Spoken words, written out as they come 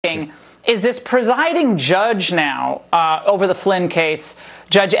is this presiding judge now over the Flynn case,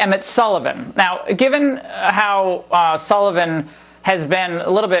 Judge Sullivan. Now, given how Sullivan has been a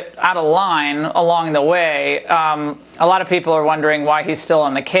little bit out of line along the way, a lot of people are wondering why he's still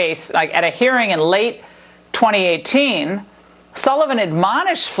on the case. Like at a hearing in late 2018, Sullivan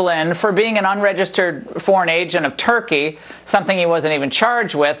admonished Flynn for being an unregistered foreign agent of Turkey, something he wasn't even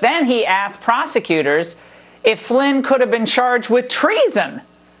charged with. Then he asked prosecutors if Flynn could have been charged with treason,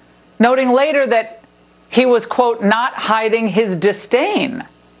 noting later that he was, quote, not hiding his disdain.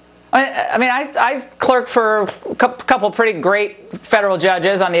 I clerked for a couple pretty great federal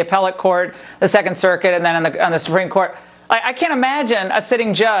judges on the appellate court, the Second Circuit, and then on the Supreme Court. I can't imagine a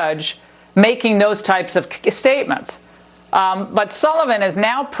sitting judge making those types of statements. But Sullivan is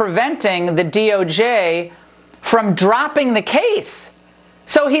now preventing the DOJ from dropping the case.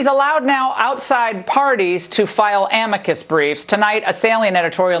 So he's allowed now outside parties to file amicus briefs. Tonight, a salient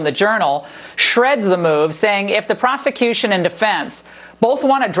editorial in the Journal shreds the move, saying if the prosecution and defense both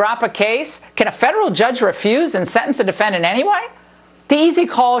want to drop a case, can a federal judge refuse and sentence the defendant anyway? The easy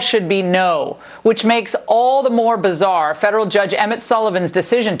call should be no, which makes all the more bizarre federal Judge Sullivan's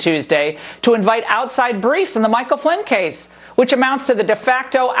decision Tuesday to invite outside briefs in the Michael Flynn case, which amounts to the de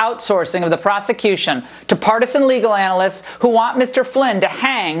facto outsourcing of the prosecution to partisan legal analysts who want Mr. Flynn to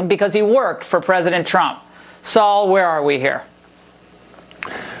hang because he worked for President Trump. Saul, where are we here?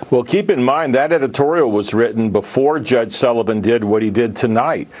 Well, keep in mind that editorial was written before Judge Sullivan did what he did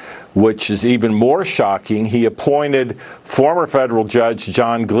tonight, which is even more shocking. He appointed former federal judge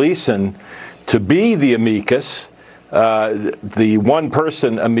John Gleeson to be the amicus, the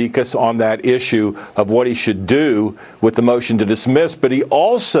one-person amicus on that issue of what he should do with the motion to dismiss. But he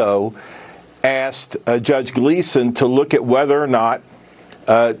also asked Judge Gleeson to look at whether or not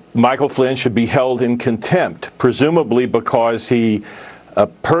Michael Flynn should be held in contempt, presumably because he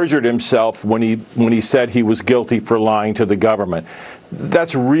perjured himself when he said he was guilty for lying to the government.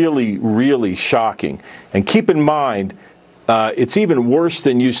 That's really, really shocking. And keep in mind, it's even worse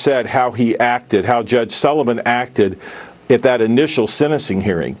than you said how he acted, how Judge Sullivan acted at that initial sentencing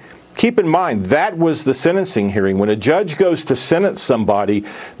hearing. Keep in mind, that was the sentencing hearing. When a judge goes to sentence somebody,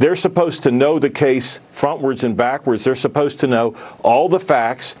 they're supposed to know the case frontwards and backwards. They're supposed to know all the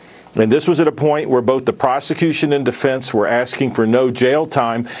facts. And this was at a point where both the prosecution and defense were asking for no jail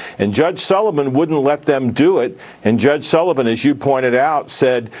time, and Judge Sullivan wouldn't let them do it. And Judge Sullivan, as you pointed out,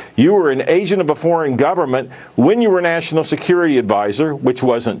 said you were an agent of a foreign government when you were national security advisor, which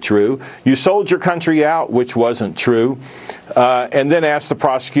wasn't true. You sold your country out, which wasn't true. And then asked the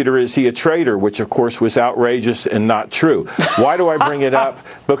prosecutor, is he a traitor, which, of course, was outrageous and not true. Why do I bring it up?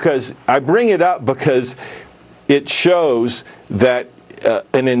 Because I bring it up because it shows that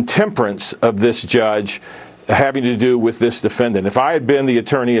an intemperance of this judge having to do with this defendant. If I had been the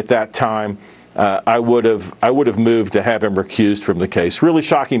attorney at that time, I would have moved to have him recused from the case. Really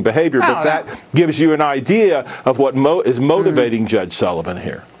shocking behavior, but that gives you an idea of what is motivating Judge Sullivan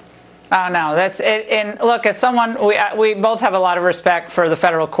here. Oh, no, that's it. And look, as someone, we both have a lot of respect for the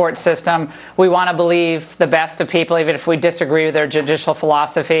federal court system. We want to believe the best of people, even if we disagree with their judicial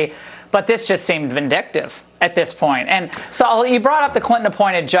philosophy. But this just seemed vindictive at this point. And so you brought up the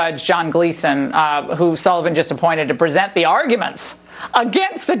Clinton-appointed judge, John Gleeson, who Sullivan just appointed to present the arguments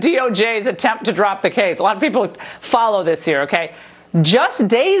against the DOJ's attempt to drop the case. A lot of people follow this here, okay? Just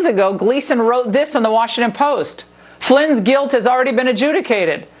days ago, Gleeson wrote this in the Washington Post. Flynn's guilt has already been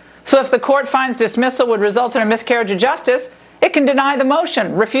adjudicated. So if the court finds dismissal would result in a miscarriage of justice, it can deny the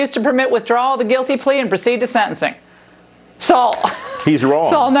motion, refuse to permit withdrawal of the guilty plea, and proceed to sentencing. Saul. He's wrong.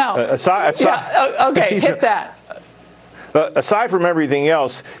 Saul, no. Okay, hit that. Aside from everything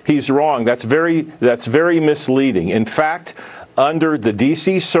else, he's wrong. That's very misleading. In fact, under the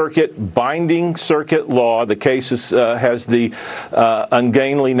D.C. Circuit binding circuit law, the case has the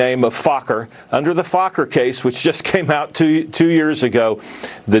ungainly name of Fokker. Under the Fokker case, which just came out two years ago,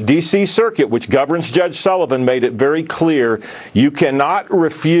 the D.C. Circuit, which governs Judge Sullivan, made it very clear you cannot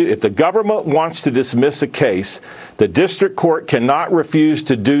refuse. If the government wants to dismiss a case, the district court cannot refuse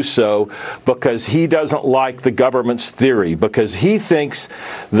to do so because he doesn't like the government's theory, because he thinks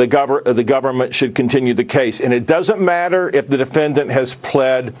the government should continue the case. And it doesn't matter if the defendant has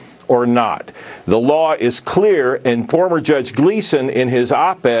pled or not. The law is clear, and former Judge Gleeson, in his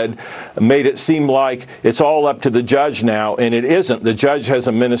op-ed, made it seem like it's all up to the judge now, and it isn't. The judge has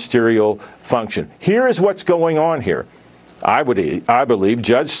a ministerial function. Here is what's going on here. I believe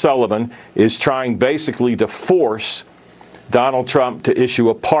Judge Sullivan is trying basically to force Donald Trump to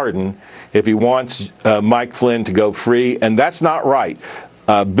issue a pardon if he wants Mike Flynn to go free, and that's not right.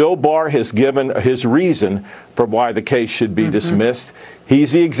 Bill Barr has given his reason for why the case should be dismissed.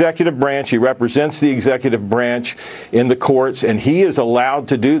 He's the executive branch. He represents the executive branch in the courts, and he is allowed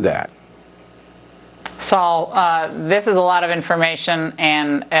to do that. Saul, this is a lot of information,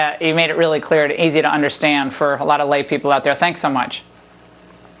 and you made it really clear and easy to understand for a lot of lay people out there. Thanks so much.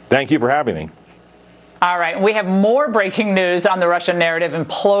 Thank you for having me. All right. We have more breaking news on the Russia narrative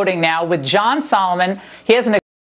imploding now with John Solomon. He has an